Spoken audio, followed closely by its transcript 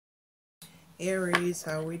Aries,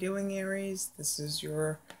 how are we doing, Aries? This is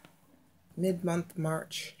your mid-month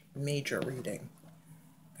March major reading.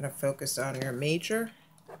 I'm going to focus on your major,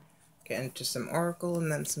 get into some oracle,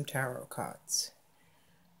 and then some tarot cards.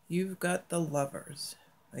 You've got the Lovers,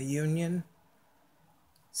 a union,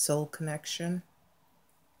 soul connection,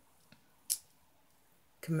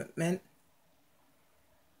 commitment,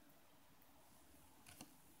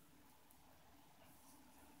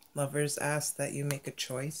 Lovers ask that you make a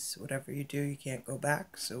choice. Whatever you do, you can't go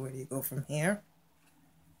back. So where do you go from here?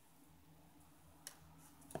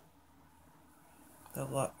 The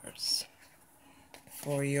Lovers.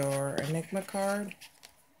 For your Enigma card,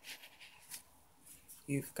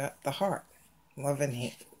 you've got the Heart, love and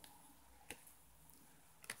hate.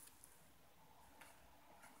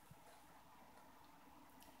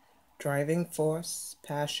 Driving force,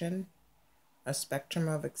 passion, a spectrum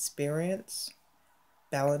of experience,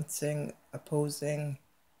 balancing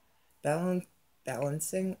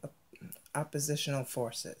oppositional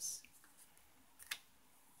forces.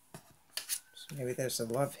 So maybe there's a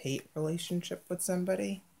love-hate relationship with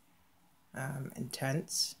somebody.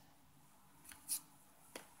 Intense.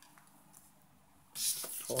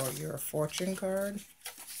 For your fortune card,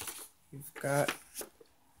 you've got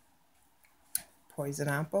poison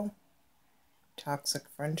apple, toxic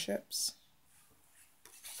friendships.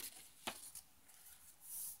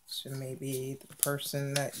 So maybe the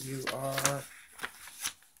person that you are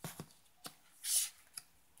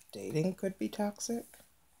dating could be toxic.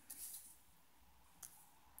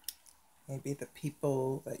 Maybe the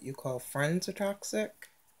people that you call friends are toxic.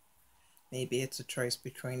 Maybe it's a choice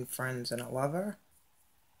between friends and a lover.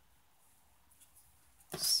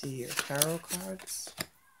 See your tarot cards.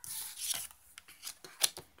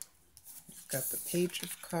 You've got the Page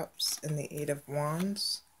of Cups and the Eight of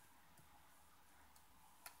Wands.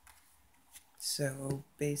 So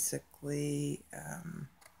basically,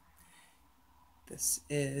 this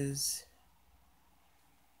is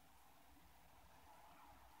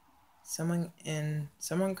someone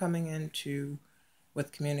coming into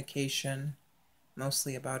with communication,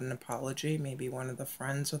 mostly about an apology. Maybe one of the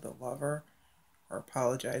friends or the lover are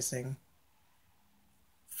apologizing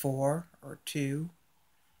for or to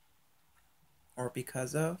or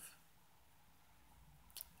because of.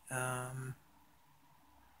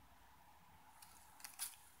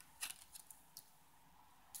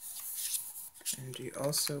 And you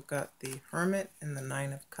also got the Hermit and the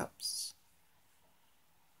Nine of Cups.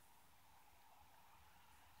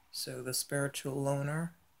 So the spiritual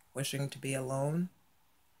loner, wishing to be alone,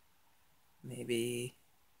 maybe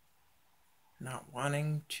not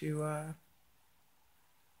wanting to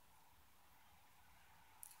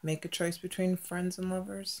make a choice between friends and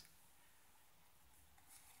lovers.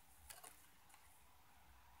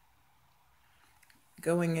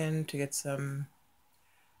 Going in to get some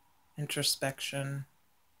introspection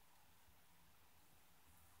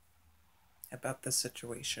about the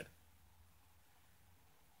situation.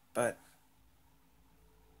 But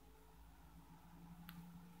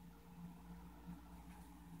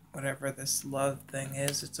whatever this love thing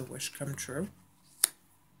is, it's a wish come true.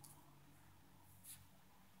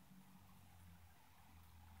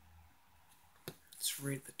 Let's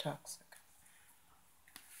read the toxic.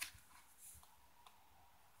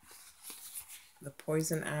 The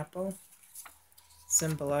poison apple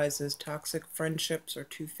symbolizes toxic friendships or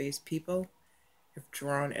two-faced people. If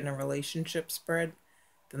drawn in a relationship spread,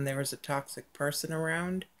 then there is a toxic person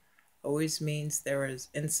around. Always means there is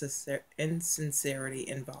insincerity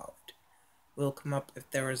involved. Will come up if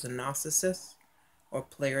there is a narcissist or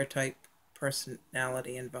player-type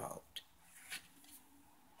personality involved.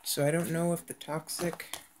 So I don't know if the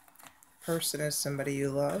toxic person is somebody you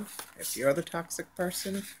love, if you're the toxic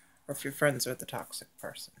person, or if your friends are the toxic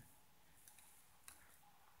person.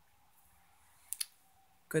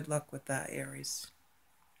 Good luck with that, Aries.